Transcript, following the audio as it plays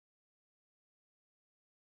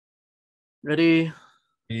Ready?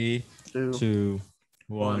 Three, Two, 2,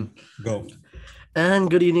 1, one. go. And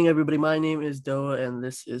good evening, everybody. My name is Dewo, and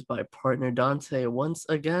this is my partner Dante. Once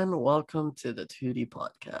again, welcome to the 2D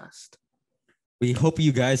podcast. We hope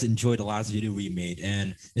you guys enjoyed the last video we made.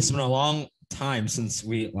 And it's been a long time since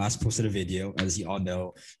we last posted a video. As you all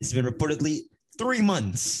know, it's been reportedly 3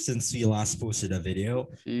 months since we last posted a video.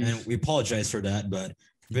 And we apologize for that, but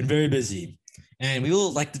we've been very busy. And we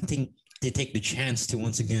would like to take the chance to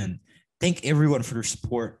once again thank everyone for their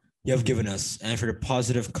support you have given us and for the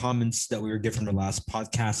positive comments that we were given from the last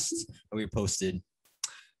podcasts that we posted.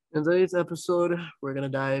 In today's episode, we're going to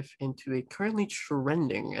dive into a currently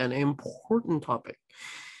trending and important topic: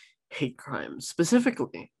 hate crimes,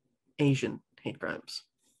 specifically Asian hate crimes.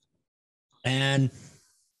 And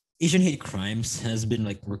Asian hate crimes has been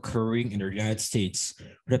recurring in the United States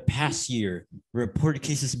for the past year, reported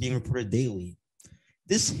cases being reported daily.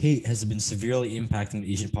 This hate has been severely impacting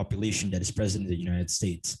the Asian population that is present in the United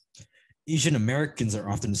States. Asian Americans are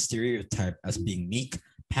often stereotyped as being meek,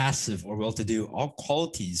 passive, or well-to-do, all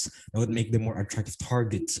qualities that would make them more attractive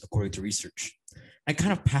targets, according to research. That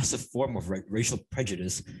kind of passive form of racial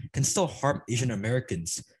prejudice can still harm Asian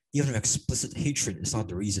Americans, even if explicit hatred is not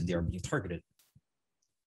the reason they are being targeted.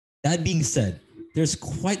 That being said, there's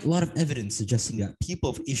quite a lot of evidence suggesting that people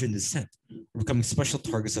of Asian descent are becoming special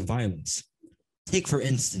targets of violence. Take, for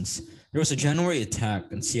instance, there was a January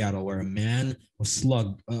attack in Seattle where a man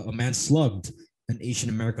slugged an Asian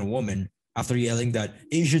American woman after yelling that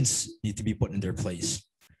Asians need to be put in their place.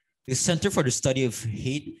 The Center for the Study of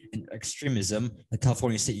Hate and Extremism at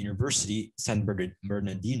California State University, San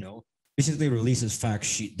Bernardino, recently released a fact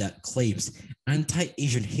sheet that claims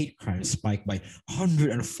anti-Asian hate crimes spiked by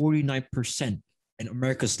 149% in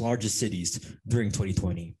America's largest cities during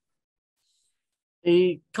 2020.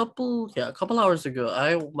 A couple hours ago,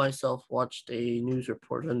 I myself watched a news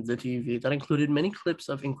report on the TV that included many clips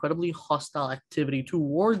of incredibly hostile activity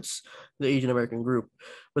towards the Asian American group,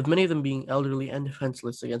 with many of them being elderly and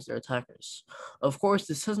defenseless against their attackers. Of course,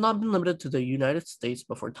 this has not been limited to the United States,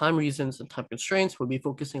 but for time reasons and time constraints, we'll be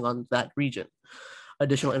focusing on that region.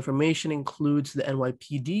 Additional information includes the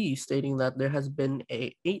NYPD stating that there has been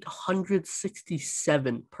a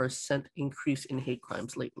 867% increase in hate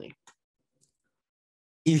crimes lately.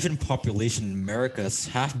 Asian population in America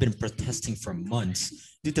have been protesting for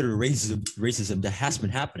months due to the racism that has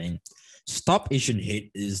been happening. Stop Asian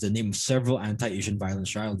Hate is the name of several anti-Asian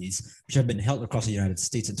violence rallies which have been held across the United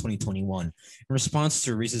States in 2021 in response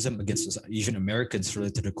to racism against Asian Americans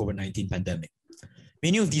related to the COVID-19 pandemic.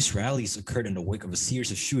 Many of these rallies occurred in the wake of a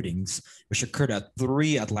series of shootings which occurred at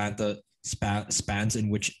 3 Atlanta spans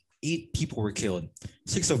in which 8 people were killed,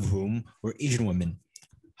 6 of whom were Asian women.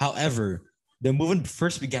 However, the movement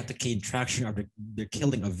first began to gain traction after the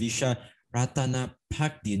killing of Visha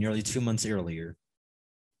Ratanapakdi nearly 2 months earlier.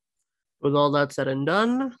 With all that said and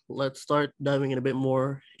done, let's start diving in a bit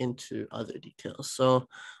more into other details. So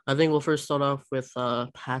I think we'll first start off with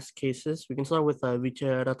past cases. We can start with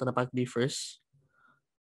Visha Ratanapakdi first.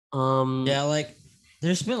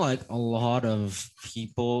 There's been a lot of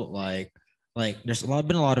people there's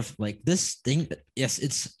been a lot of this thing. Yes,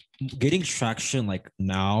 it's getting traction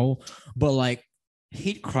now, but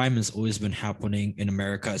hate crime has always been happening in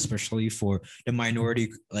America, especially for the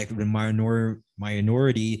minority,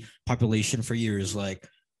 minority population for years. Like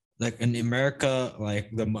in America,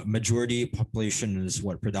 the majority population is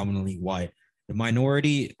predominantly white. The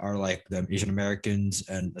minority are the Asian Americans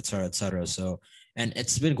and et cetera, et cetera. So, and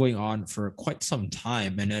it's been going on for quite some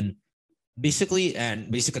time. And then basically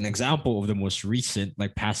an example of the most recent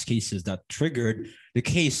past cases that triggered the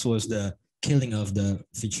case was the killing of the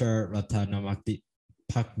Fichar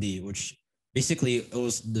Pakdi, which basically it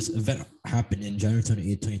was this event happened in January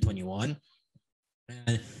 28, 2021.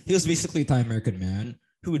 And he was basically a Thai American man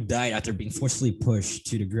who died after being forcibly pushed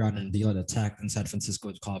to the ground in a daylight attack in San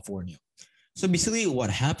Francisco, California. So basically what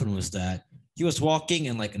happened was that he was walking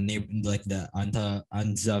in the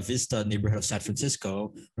Anza Vista neighborhood of San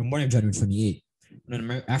Francisco on the morning of January 28.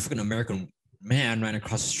 When an African American man ran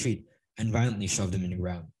across the street and violently shoved him in the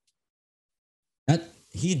ground. That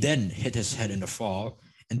he then hit his head in the fall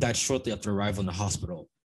and died shortly after arrival in the hospital.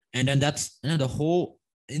 And then the whole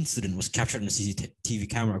incident was captured on the CCTV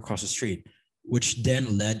camera across the street, which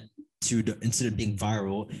then led to the incident being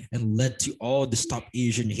viral and led to all the Stop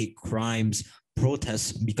Asian Hate Crimes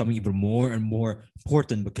protests becoming even more and more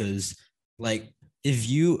important because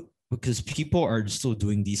people are still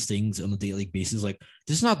doing these things on a daily basis.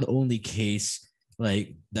 This is not the only case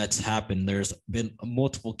that's happened. There's been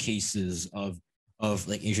multiple cases of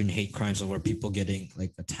Asian hate crimes where people getting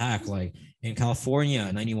attacked. In California,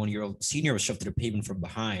 a 91-year-old senior was shoved to the pavement from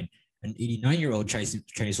behind an 89-year-old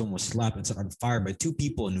Chinese woman was slapped and set on fire by two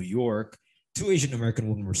people in New York. Two Asian American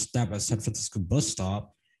women were stabbed at San Francisco bus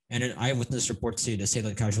stop. And an eyewitness report said the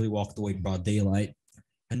assailant casually walked away in broad daylight.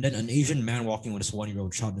 And then an Asian man walking with his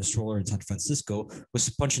 1-year-old child in a stroller in San Francisco was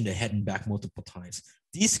punched in the head and back multiple times.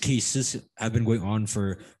 These cases have been going on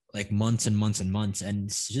for like months and months and months, and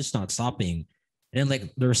it's just not stopping. And then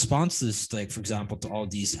like the responses, like for example, to all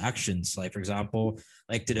these actions, like for example,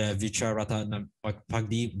 like to the Vicharata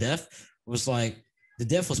Pagdi death, was like the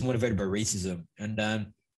death was motivated by racism. And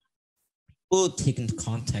then people take into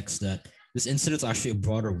context that this incident is actually a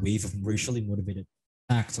broader wave of racially motivated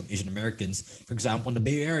attacks on Asian Americans, for example, in the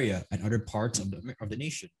Bay Area and other parts of the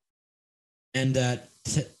nation. And that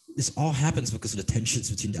this all happens because of the tensions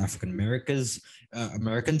between the African Americans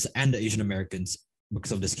and the Asian Americans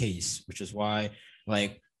because of this case, which is why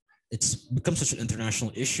like it's become such an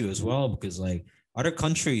international issue as well, because like other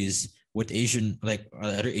countries with Asian, like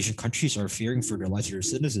other Asian countries are fearing for their lives of their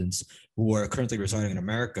citizens who are currently residing in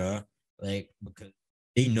America, like because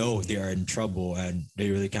they know they are in trouble and they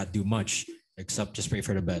really can't do much except just pray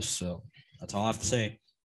for the best. So that's all I have to say.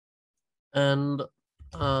 And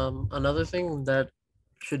another thing that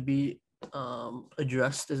should be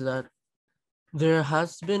addressed is that there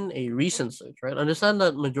has been a recent surge, right? Understand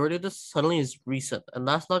that majority of this suddenly is recent, and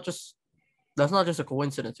that's not just a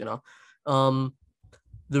coincidence, you know. Um,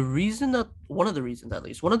 the reason that one of the reasons, at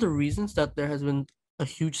least one of the reasons that there has been a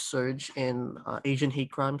huge surge in Asian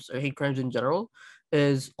hate crimes or hate crimes in general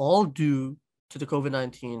is all due to the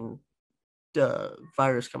COVID-19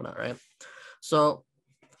 virus coming out, right? So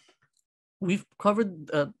we've covered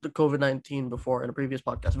the COVID-19 before in a previous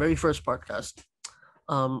podcast, very first podcast.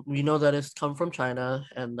 We know that it's come from China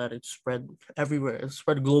and that it's spread everywhere. It's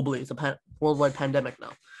spread globally. It's a worldwide pandemic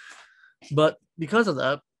now. But because of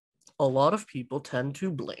that, a lot of people tend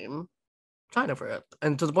to blame China for it,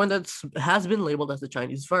 and to the point that it has been labeled as the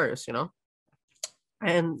Chinese virus, you know.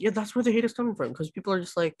 And yeah, that's where the hate is coming from, because people are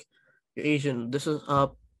just like, "You're Asian. This is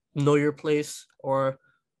know your place," or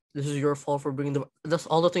 "This is your fault for bringing the." That's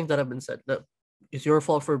all the things that have been said. That it's your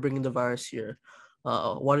fault for bringing the virus here.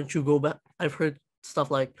 Why don't you go back? I've heard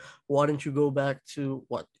stuff like, "Why don't you go back to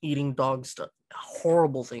what eating dog stuff?"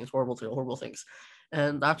 Horrible things, horrible things,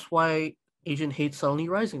 and that's why Asian hate suddenly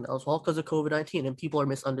rising now. It's all because of COVID-19, and people are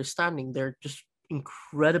misunderstanding. They're just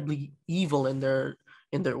incredibly evil in their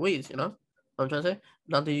ways. You know what I'm trying to say?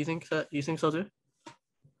 Dante, you think so too?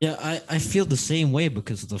 Yeah, I feel the same way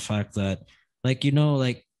because of the fact that, like, you know,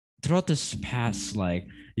 like throughout this past like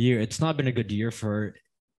year, it's not been a good year for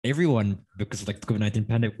everyone because of like the COVID-19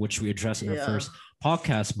 pandemic, which we addressed in our Yeah. first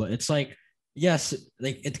podcast. But it's like, yes,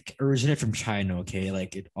 like it originated from China, okay?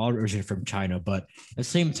 Like it all originated from China, but at the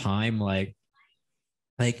same time, like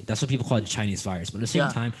that's what people call it, Chinese virus. But at the same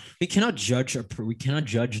Yeah. time, we cannot judge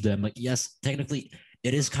them. Like, yes, technically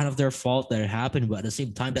it is kind of their fault that it happened, but at the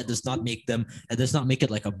same time, that does not make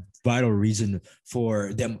it like a vital reason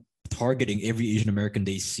for them targeting every Asian American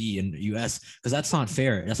they see in the US, because that's not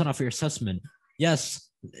fair. That's not a fair assessment. Yes,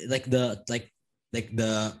 like the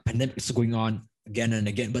pandemic is going on again and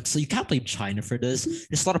again, but so you can't blame China for this.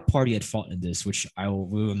 There's a lot of party at fault in this, which we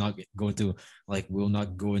will not go into, like we will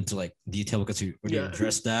not go into like detail because we already Yeah.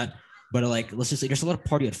 addressed that. But like let's just say there's a lot of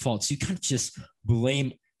party at fault, so you can't just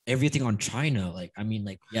blame everything on China. Like I mean,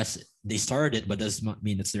 like yes, they started it, but does not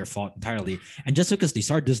mean it's their fault entirely. And just because they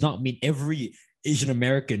started does not mean every Asian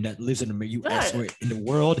American that lives in the US Yeah. or in the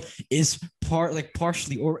world is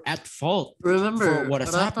partially or at fault for Remember, what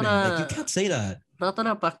has happened. Like you can't say that.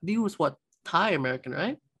 Ratana Pakdi was what, Thai American,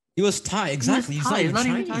 right? He was Thai, exactly. He's Thai. not He's not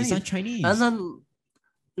even even Chinese. He's not Chinese. Chinese. And then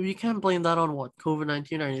we can't blame that on what,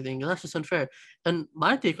 COVID-19 or anything. That's just unfair. And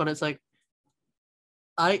my take on it's like,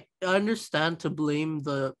 I understand to blame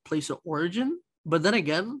the place of origin, but then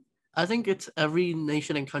again, I think it's every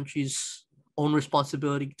nation and country's own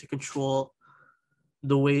responsibility to control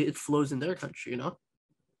the way it flows in their country, you know?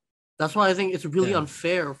 That's why I think it's really Yeah.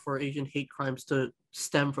 unfair for Asian hate crimes to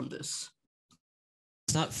stem from this.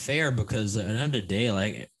 It's not fair because at the end of the day,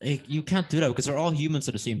 like you can't do that because we're all humans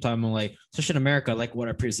at the same time. And like, especially in America, like what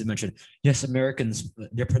I previously mentioned, yes, Americans,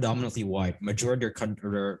 they're predominantly white. Majority of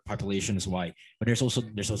their population is white, but there's also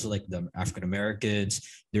like the African Americans,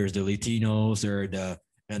 there's the Latinos,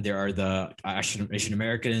 there are the Asian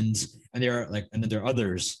Americans, and there are like, and then there are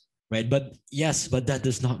others, right? But yes, but that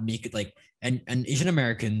does not make it like, and Asian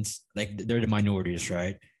Americans, like they're the minorities,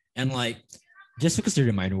 right? And like just because they're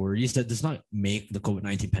the minorities, that does not make the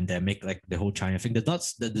COVID-19 pandemic, like the whole China thing, that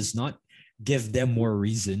does not give them more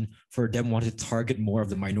reason for them wanting to target more of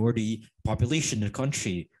the minority population in the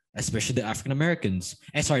country. especially the African Americans.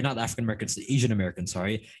 And sorry, not the African Americans, the Asian Americans.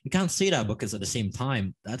 Sorry, you can't say that because at the same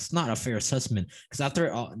time, that's not a fair assessment. Because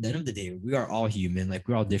after all, at the end of the day, we are all human. Like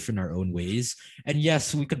we're all different in our own ways. And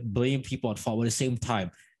yes, we could blame people at fault. But at the same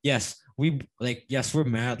time, yes, yes, we're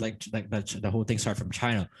mad. Like that the whole thing started from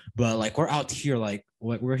China. But like we're out here, like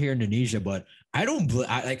we're here in Indonesia. But I don't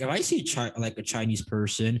like if I see like a Chinese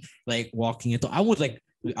person like walking into, I won't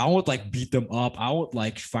like beat them up. I won't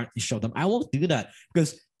like show them. I won't do that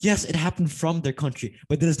because yes, it happened from their country,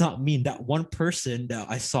 but that does not mean that one person that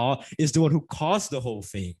I saw is the one who caused the whole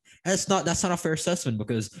thing. And that's not a fair assessment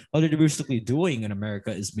because what they're basically doing in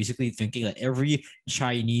America is basically thinking that every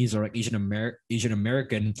Chinese or like Asian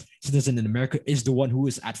American citizen in America is the one who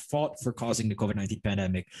is at fault for causing the COVID-19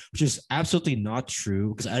 pandemic, which is absolutely not true.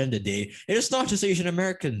 Because at the end of the day, it is not just Asian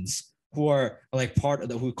Americans who are like part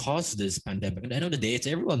of who caused this pandemic. At the end of the day, it's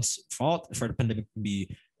everyone's fault for the pandemic to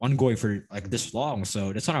be ongoing for like this long.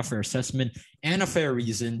 So that's not a fair assessment and a fair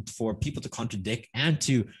reason for people to contradict and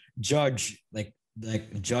to judge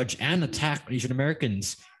judge and attack Asian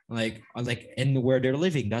Americans like in where they're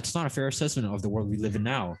living. That's not a fair assessment of the world we live in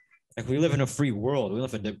now. Like we live in a free world. We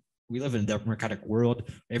live in a democratic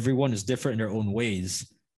world. Everyone is different in their own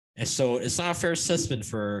ways. And so it's not a fair assessment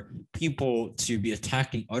for people to be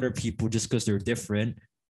attacking other people just because they're different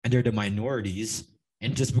and they're the minorities.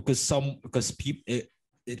 And just because people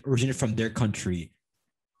it originated from their country.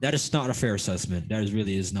 That is not a fair assessment.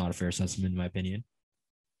 Really is not a fair assessment in my opinion.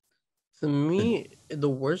 To me, the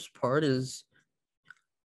worst part is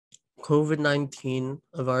COVID-19,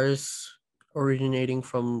 a virus originating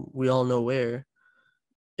from we all know where.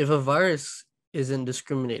 If a virus isn't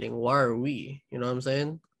discriminating, why are we? You know what I'm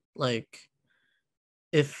saying? Like,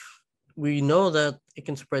 if we know that it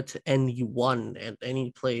can spread to anyone at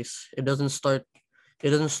any place, it doesn't start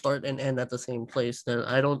and end at the same place, then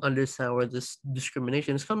I don't understand where this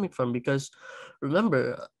discrimination is coming from. Because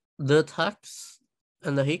remember, the attacks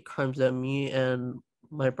and the hate crimes that me and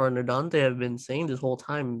my partner Dante have been saying this whole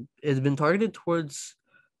time has been targeted towards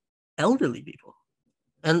elderly people.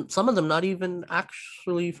 And some of them not even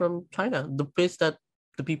actually from China, the place that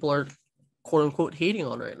the people are quote unquote hating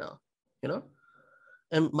on right now, you know?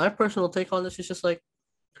 And my personal take on this is just like,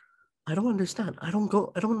 I don't understand. I don't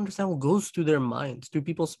understand what goes through their minds, through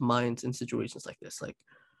people's minds in situations like this. Like,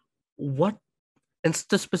 what? And it's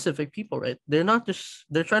the specific people, right? They're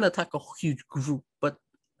trying to attack a huge group, but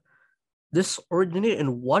this originated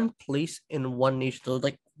in one place in one nation, so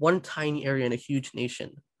like one tiny area in a huge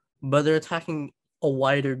nation, but they're attacking a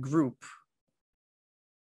wider group.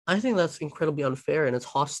 I think that's incredibly unfair and it's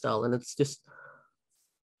hostile and it's just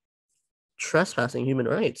trespassing human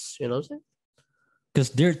rights. You know what I'm saying?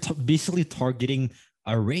 Because they're basically targeting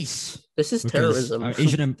a race. This is terrorism.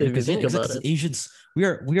 Asians, we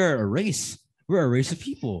are a race. We're a race of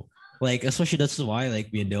people. Like especially that's why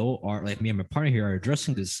like me and Dewo are like me and my partner here are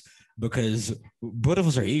addressing this because both of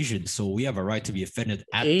us are Asian, so we have a right to be offended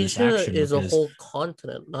at this action. Asia is a whole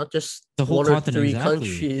continent, not just the whole one continent, or three exactly.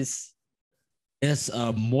 countries. It's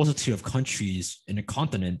a multitude of countries in a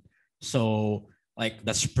continent, so like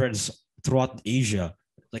that spreads throughout Asia.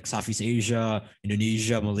 Like Southeast Asia,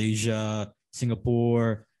 Indonesia, Malaysia,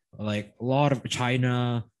 Singapore, like a lot of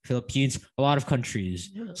China, Philippines, a lot of countries.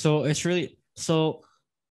 Yeah. So it's really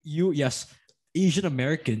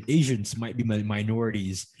Asians might be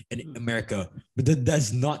minorities in America, but that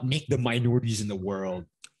does not make them minorities in the world.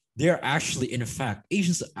 They are actually, in fact,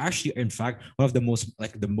 Asians are actually, in fact, one of the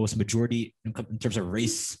most majority in terms of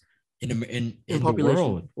race in the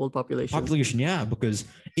world. World population. Population, yeah, because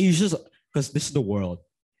this is the world.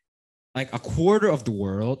 Like a quarter of the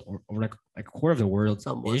world, or like a quarter of the world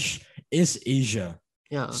ish is Asia.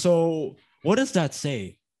 Yeah. So what does that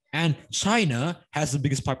say? And China has the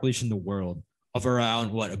biggest population in the world of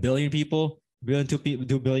around what, 1 billion people, 2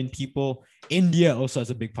 billion people. India also has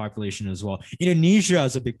a big population as well. Indonesia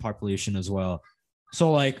has a big population as well.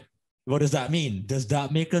 So like, what does that mean? Does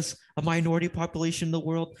that make us a minority population in the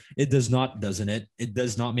world? It does not, doesn't it? It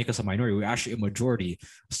does not make us a minority. We're actually a majority.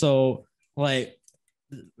 So like,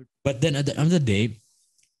 but then at the end of the day,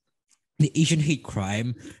 the Asian hate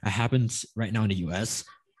crime happens right now in the US.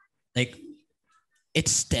 Like it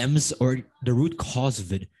stems, or the root cause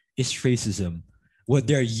of it is racism. What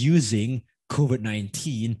they're using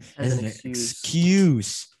COVID-19 as an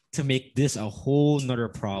excuse to make this a whole nother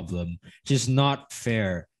problem. Just not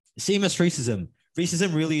fair. Same as racism.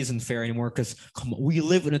 Racism really isn't fair anymore because we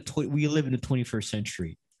live in the 21st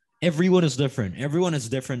century. Everyone is different. Everyone is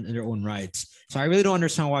different in their own rights. So I really don't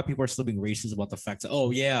understand why people are still being racist about the fact that,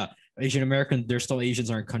 oh yeah, Asian American, there's still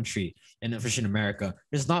Asians in our country and Asian America.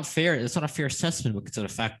 It's not fair. It's not a fair assessment because of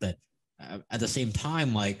the fact that at the same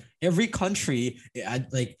time, like every country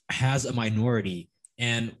like has a minority,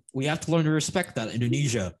 and we have to learn to respect that.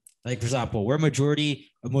 Indonesia, like for example, we're a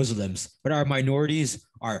majority of Muslims, but our minorities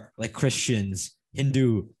are like Christians,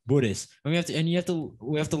 Hindu, Buddhist, and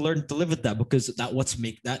we have to learn to live with that, because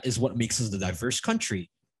that is what makes us the diverse country.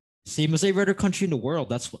 Same as every other country in the world.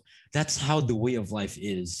 That's how the way of life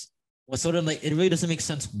is. Well, so then like it really doesn't make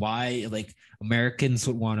sense why like Americans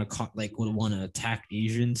would want to attack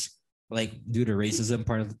Asians, like due to racism,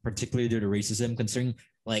 particularly due to racism, considering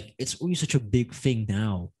like it's only such a big thing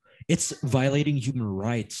now. It's violating human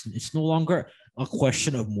rights. It's no longer a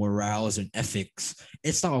question of morals and ethics.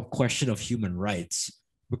 It's not a question of human rights,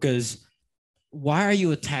 because why are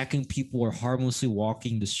you attacking people who are harmlessly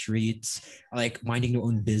walking the streets, like minding their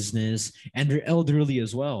own business, and they're elderly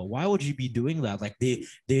as well? Why would you be doing that? Like they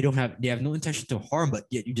have no intention to harm, but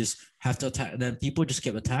yet you just have to attack. And then people just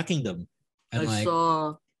keep attacking them, and I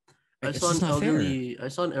saw I it's saw just an not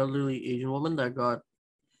fair. elderly Asian woman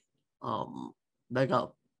um that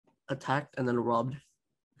got attacked and then robbed.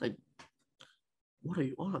 Like, what are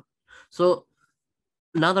you on? So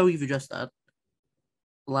now that we've addressed that,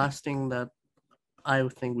 last thing that I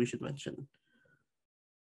think we should mention: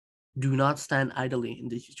 do not stand idly in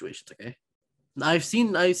these situations. Okay, I've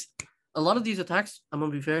seen a lot of these attacks. I'm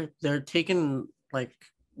gonna be fair; they're taken like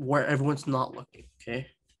where everyone's not looking. Okay,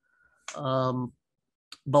 um,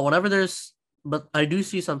 but whenever there's, but I do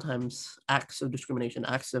see sometimes acts of discrimination,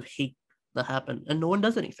 acts of hate that happen, and no one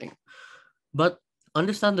does anything. But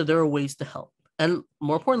understand that there are ways to help, and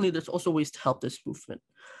more importantly, there's also ways to help this movement.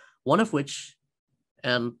 One of which,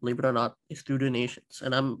 and believe it or not, is through donations.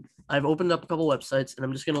 And I've opened up a couple websites, and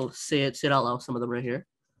I'm just gonna say it out loud. Some of them right here.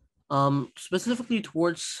 Specifically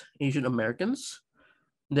towards Asian Americans,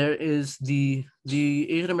 there is the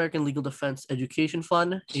Asian American Legal Defense Education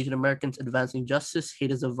Fund, Asian Americans Advancing Justice,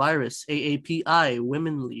 Hate is a Virus, AAPI,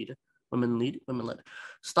 Women Led,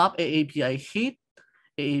 Stop AAPI Hate,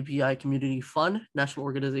 AAPI Community Fund, National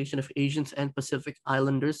Organization of Asians and Pacific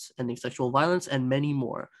Islanders Ending Sexual Violence, and many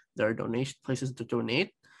more. There are donation places to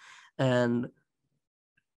donate, and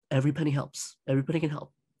every penny helps. Every penny can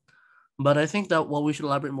help. But I think that what we should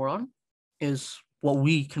elaborate more on is what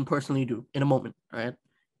we can personally do in a moment, right?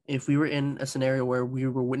 If we were in a scenario where we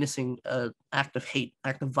were witnessing an act of hate,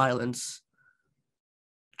 act of violence,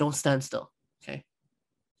 don't stand still, okay?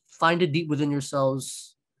 Find it deep within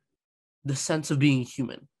yourselves the sense of being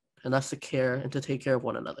human, and that's to care and to take care of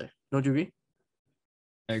one another. Don't you agree?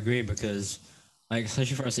 I agree, because like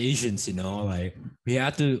especially for us Asians, like we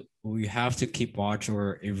have to keep watch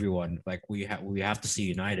over everyone. Like we have to stay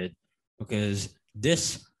united, because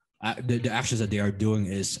the actions that they are doing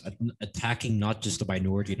is attacking not just the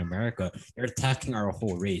minority in America. They're attacking our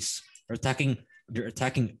whole race. They're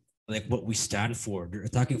attacking like what we stand for. They're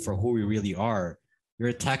attacking for who we really are. They're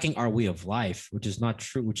attacking our way of life, which is not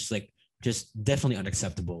true, which is like just definitely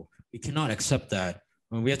unacceptable. We cannot accept that.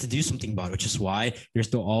 We have to do something about it, which is why there's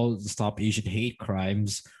still all the Stop Asian Hate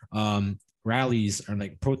Crimes rallies and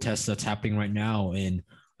like protests that's happening right now in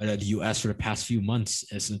the U.S. for the past few months,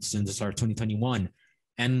 since the start of 2021.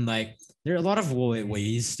 And like there are a lot of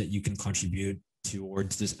ways that you can contribute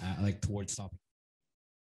towards this, like towards stopping.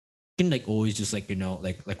 You can like always just like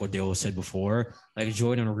like what Dewo said before, like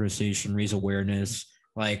join an organization, raise awareness,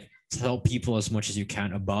 like tell people as much as you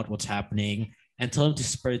can about what's happening, and tell them to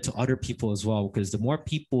spread it to other people as well. Because the more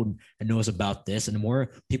people knows about this, and the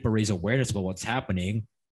more people raise awareness about what's happening,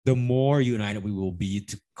 the more united we will be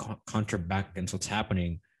to counter back against what's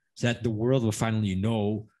happening, so that the world will finally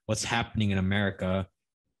know what's happening in America,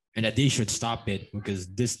 and that they should stop it, because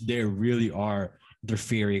they really are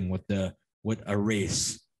interfering with a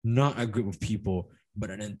race, not a group of people, but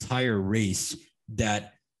an entire race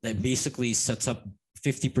that basically sets up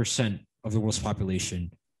 50% of the world's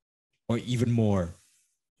population, or even more,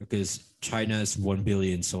 because China is 1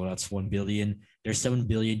 billion, so that's 1 billion. There's 7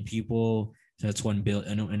 billion people, so that's 1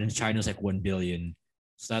 billion, and then China's like 1 billion.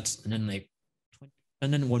 So that's, and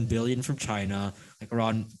then 1 billion from China, like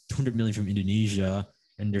around 200 million from Indonesia,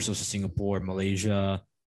 and there's also Singapore, Malaysia,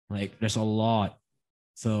 like there's a lot.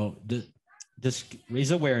 So just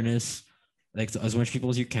raise awareness, like to as much people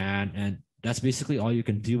as you can, and that's basically all you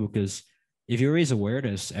can do. Because if you raise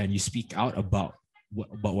awareness and you speak out about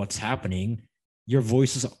what's happening, your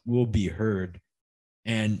voices will be heard,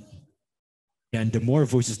 and the more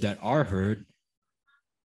voices that are heard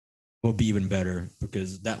will be even better,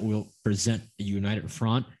 because that will present a united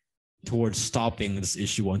front towards stopping this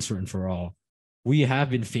issue once and for all. We have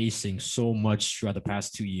been facing so much throughout the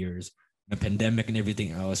past 2 years, the pandemic and everything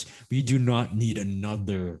else. We do not need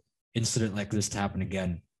another incident like this to happen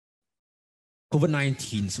again.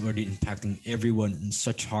 COVID-19 is already impacting everyone in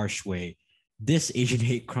such harsh way. This Asian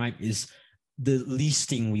hate crime is the least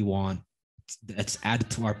thing we want that's added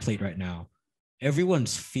to our plate right now.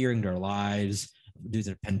 Everyone's fearing their lives due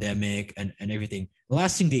to the pandemic and everything. The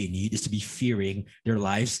last thing they need is to be fearing their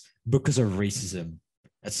lives because of racism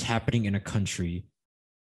that's happening in a country.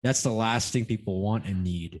 That's the last thing people want and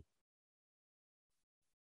need.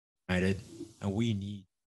 United, and we need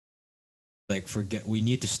we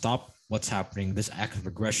need to stop what's happening, this act of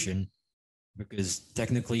aggression, because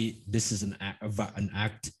technically this is an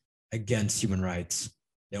act against human rights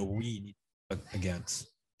that we need to fight against.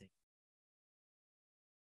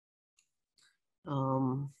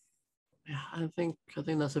 Yeah, I think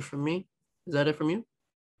that's it from me. Is that it from you?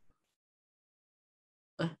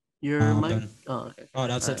 Your mic? Done. Oh, okay. Oh,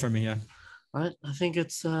 that's All it right. for me. Yeah. All right. I think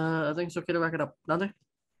it's okay to wrap it up. Dante?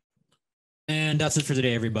 And that's it for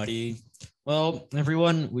today, everybody. Well,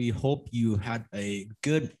 everyone, we hope you had a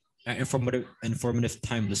good, informative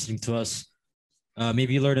time listening to us.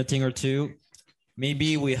 Maybe you learned a thing or two.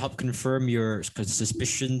 Maybe we help confirm your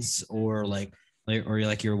suspicions or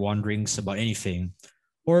your wanderings about anything.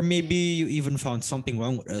 Or maybe you even found something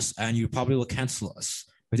wrong with us and you probably will cancel us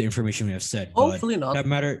with the information we have said. Hopefully But not. that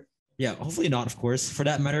matter, yeah, hopefully not, of course. For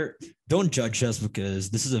that matter, don't judge us because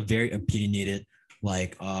this is a very opinionated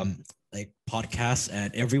podcast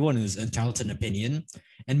and everyone is entitled to an opinion.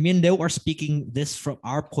 And me and Dewo are speaking this from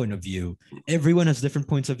our point of view. Everyone has different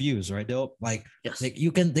points of views, right, Dewo? Yes.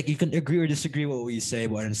 You can agree or disagree with what we say,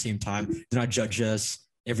 but at the same time, do not judge us.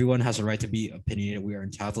 Everyone has a right to be opinionated. We are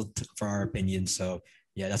entitled for our opinion. So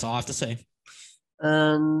yeah, that's all I have to say.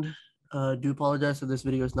 And do apologize if this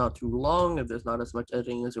video is not too long, if there's not as much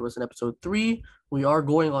editing as there was in episode 3. We are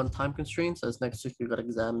going on time constraints as next week we got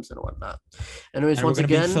exams and whatnot. Anyways, and once we're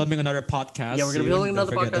gonna again, be filming another podcast. Yeah, we're gonna be filming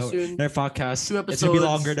another podcast soon. Another podcast. 2 episodes. It's gonna be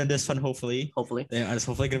longer than this one, hopefully. Hopefully. Yeah, it's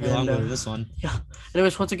hopefully gonna be longer than this one. Yeah.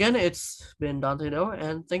 Anyways, once again, it's been Dante Dewo,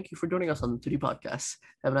 and thank you for joining us on the 2D podcast.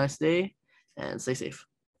 Have a nice day and stay safe.